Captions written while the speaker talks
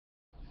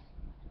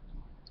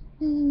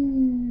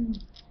Hmm.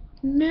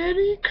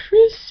 Merry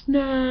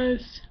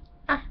Christmas!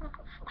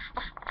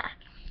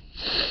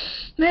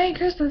 Merry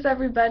Christmas,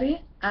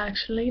 everybody!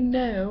 Actually,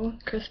 no.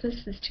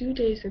 Christmas is 2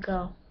 days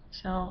ago.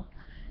 So,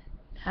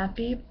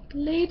 happy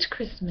late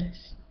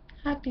Christmas.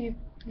 Happy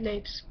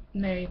late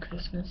Merry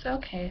Christmas.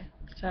 Okay,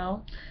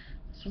 so,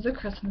 this is a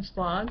Christmas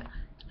vlog.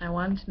 I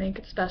wanted to make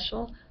it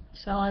special,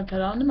 so I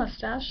put on a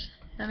mustache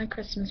and a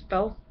Christmas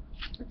bow.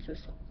 What's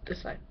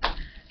this side?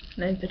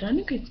 And I put on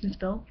a Christmas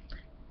bow,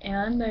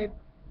 and I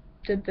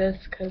did this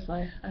because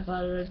I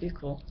thought it would be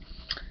cool.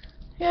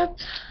 Yep,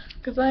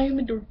 because I am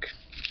a dork.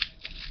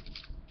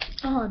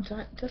 Oh,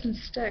 it doesn't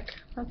stick.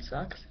 That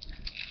sucks.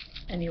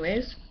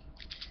 Anyways,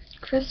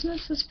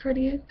 Christmas is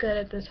pretty good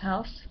at this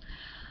house.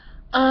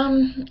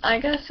 I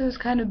guess it was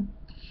kind of,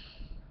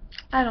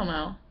 I don't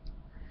know.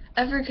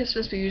 Every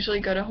Christmas we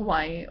usually go to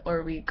Hawaii,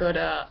 or we go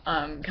to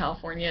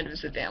California to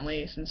visit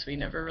family, since we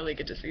never really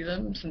get to see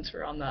them since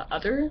we're on the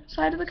other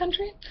side of the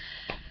country.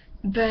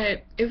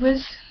 But it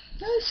was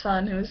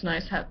fun. It was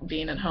nice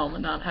being at home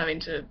and not having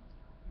to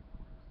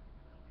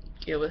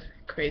deal with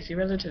crazy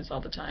relatives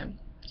all the time.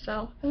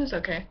 So, it was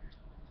okay.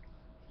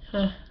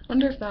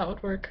 Wonder if that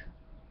would work.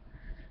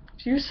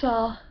 If you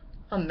saw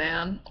a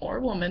man or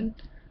woman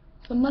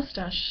with a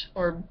mustache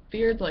or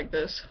beard like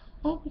this,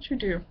 what would you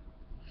do?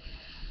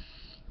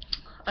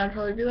 I'd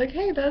probably be like,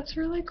 hey, that's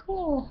really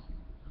cool.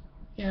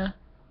 Yeah.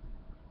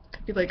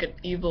 Could be like an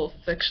evil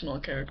fictional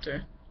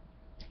character.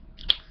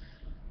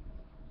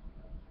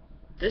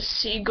 The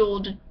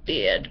seagull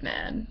beard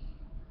man.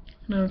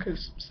 No,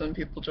 because some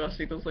people draw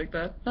seagulls like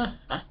that.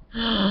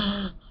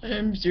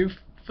 I'm so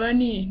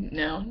funny.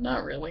 No,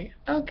 not really.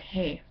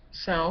 Okay,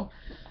 so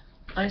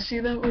I see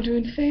that we're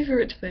doing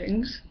favorite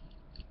things.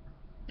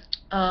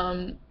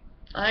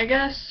 I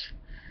guess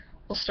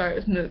we'll start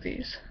with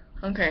movies.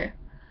 Okay,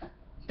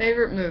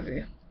 favorite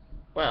movie.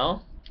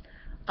 Well,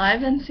 I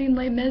haven't seen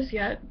Les Mis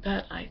yet,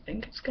 but I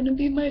think it's gonna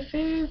be my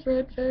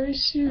favorite very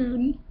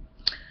soon.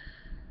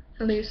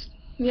 At least,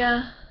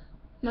 yeah,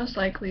 most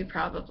likely,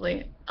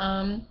 probably.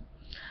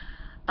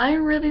 I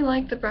really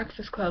like The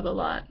Breakfast Club a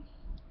lot.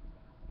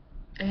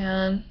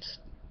 And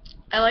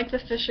I like The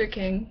Fisher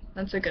King.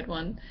 That's a good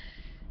one.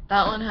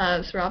 That one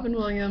has Robin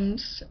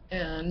Williams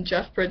and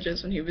Jeff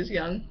Bridges when he was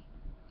young.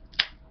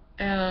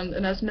 And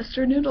it has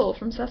Mr. Noodle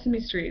from Sesame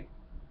Street.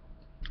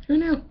 Who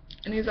knew?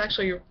 And he's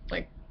actually,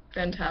 like,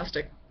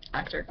 fantastic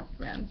actor,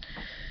 man.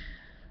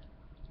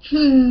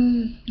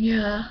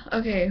 Yeah,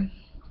 okay.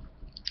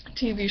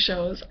 TV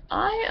shows.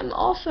 I am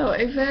also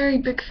a very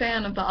big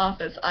fan of The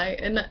Office.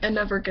 It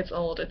never gets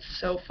old. It's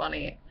so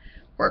funny.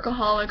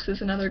 Workaholics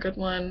is another good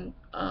one.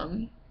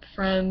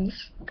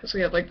 Friends, because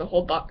we have like the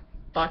whole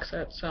box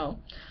set, so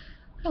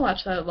I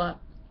watch that a lot.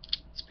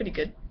 It's pretty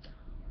good.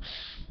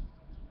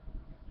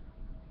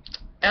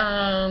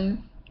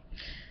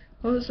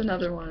 What was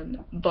another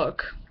one?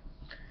 Book.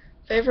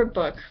 Favorite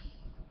book.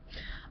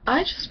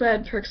 I just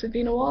read Perks of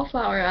Being a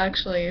Wallflower,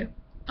 actually.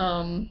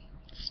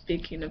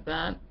 Speaking of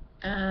that,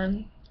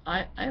 and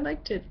I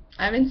liked it.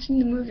 I haven't seen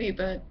the movie,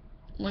 but it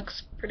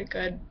looks pretty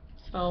good.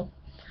 So,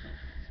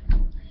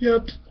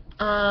 yep.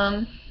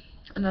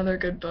 Another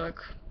good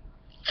book.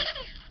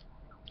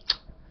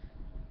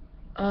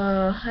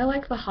 I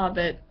like The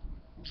Hobbit.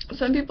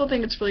 Some people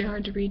think it's really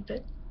hard to read,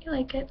 but I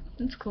like it.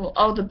 It's cool.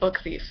 Oh, The Book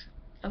Thief.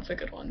 That's a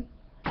good one.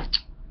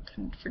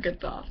 Couldn't forget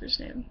the author's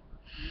name.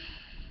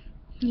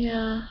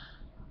 Yeah.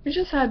 We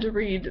just had to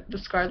read The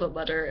Scarlet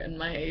Letter in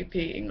my AP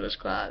English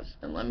class,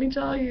 and let me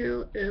tell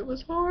you, it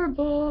was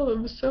horrible. It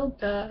was so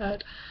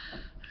bad.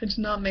 I did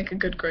not make a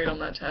good grade on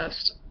that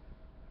test.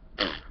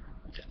 It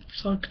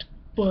sucked,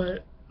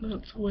 but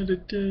that's what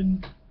it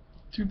did.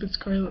 Stupid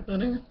Scarlet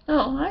Letter.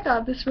 Oh, I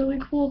got this really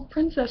cool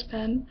princess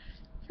pen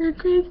for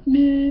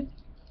Christmas.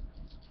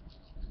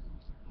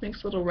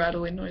 Makes little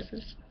rattling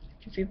noises.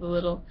 You can see the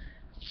little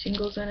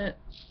shingles in it.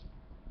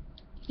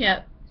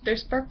 Yeah, they're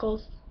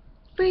sparkles.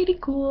 Pretty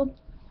cool.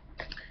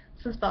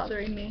 This is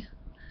bothering me.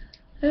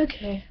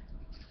 Okay,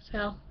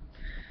 so,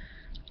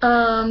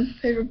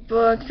 favorite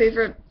book,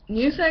 favorite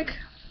music?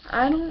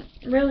 I don't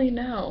really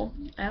know.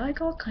 I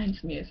like all kinds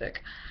of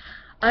music.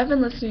 I've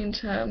been listening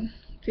to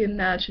the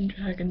Imagine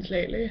Dragons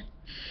lately,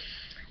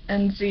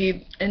 and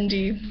the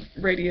indie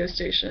radio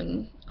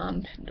station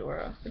on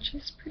Pandora, which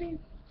is pretty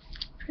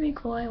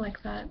cool. I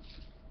like that.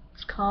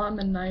 It's calm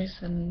and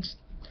nice and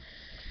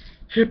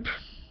hip.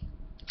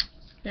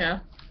 Yeah.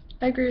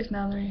 I agree with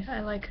Mallory.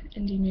 I like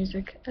indie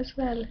music as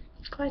well.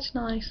 It's quite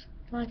nice.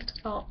 I like it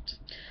a lot.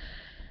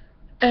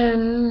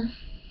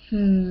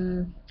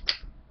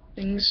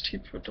 Things to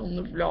put on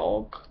the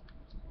vlog.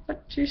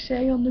 What do you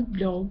say on the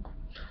vlog?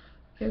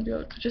 Maybe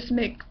I could just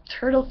make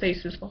turtle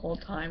faces the whole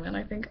time, and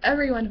I think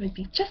everyone would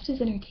be just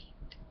as entertained.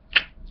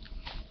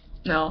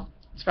 No,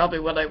 it's probably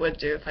what I would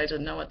do if I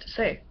didn't know what to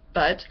say.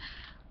 But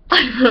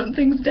I wrote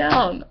things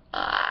down.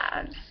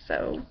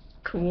 So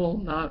cool.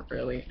 Not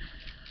really.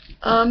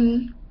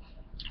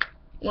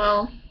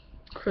 Well,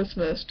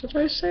 Christmas. Did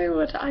I say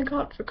what I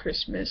got for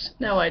Christmas?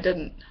 No, I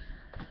didn't.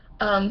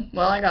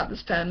 Well, I got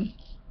this pen.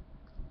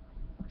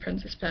 A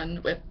princess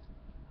pen with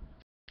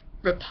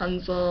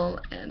Rapunzel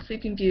and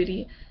Sleeping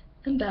Beauty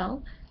and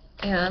Belle.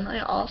 And I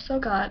also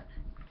got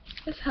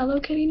this Hello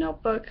Kitty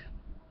notebook.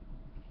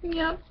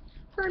 Yep,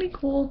 pretty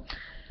cool.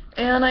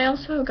 And I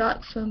also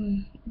got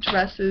some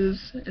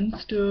dresses and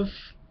stuff.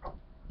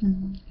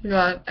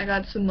 I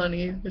got some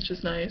money, which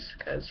is nice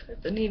because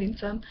I've been needing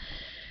some.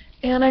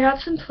 And I got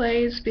some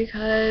plays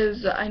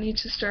because I need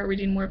to start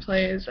reading more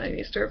plays. I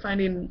need to start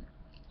finding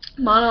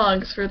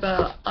monologues for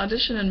the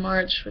audition in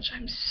March, which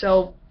I'm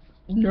so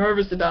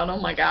nervous about. Oh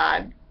my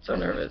god, so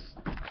nervous.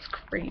 It's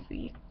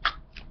crazy.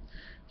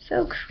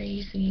 So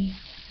crazy.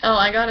 Oh,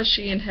 I got a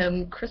She and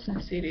Him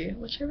Christmas CD,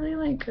 which I really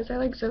like because I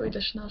like Zoe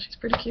Deschanel. She's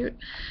pretty cute.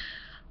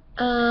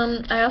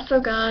 I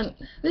also got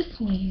this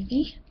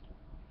movie.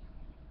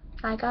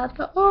 I got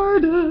The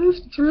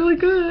Artist. It's really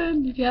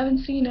good. If you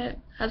haven't seen it,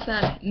 has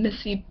that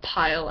Missy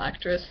Pyle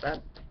actress,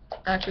 that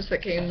actress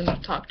that came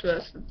and talked to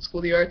us at School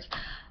of the Arts.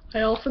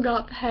 I also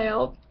got The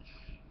Help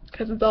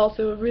because it's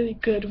also a really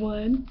good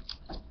one.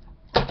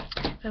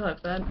 I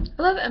love that.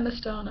 I love Emma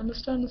Stone. Emma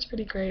Stone is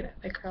pretty great. I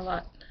like her a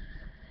lot.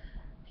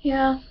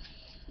 Yeah.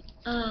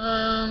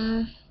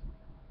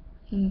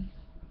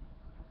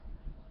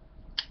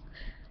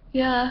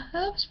 Yeah,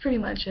 that was pretty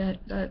much it,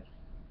 but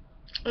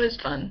it was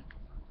fun.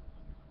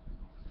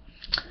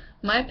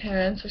 My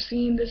parents are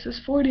seeing This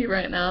Is 40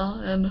 right now,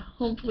 and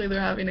hopefully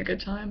they're having a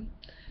good time.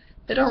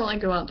 They don't really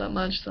go out that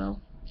much, so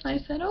I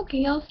said,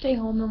 okay, I'll stay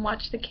home and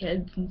watch the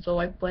kids, and so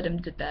I put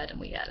them to bed, and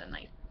we had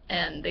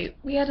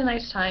a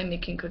nice time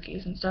making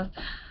cookies and stuff.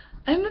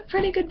 I'm a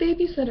pretty good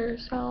babysitter,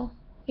 so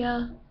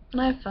yeah,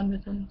 and I have fun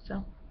with them,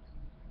 so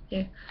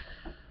yeah.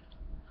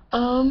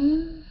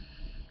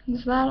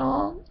 Is that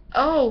all?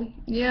 Oh,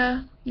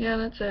 yeah,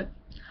 that's it.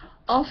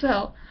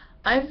 Also,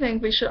 I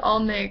think we should all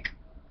make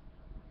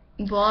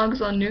vlogs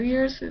on New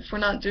Year's if we're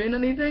not doing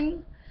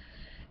anything,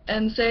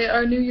 and say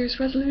our New Year's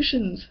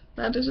resolutions.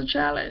 That is a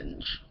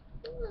challenge.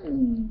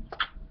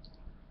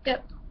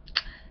 Yep.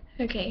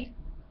 Okay.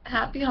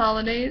 Happy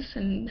holidays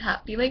and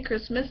happy late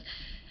Christmas,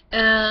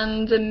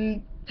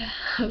 and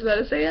I was about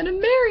to say, and a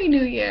Merry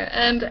New Year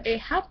and a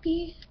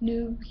Happy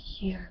New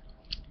Year.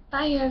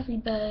 Bye,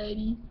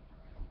 everybody.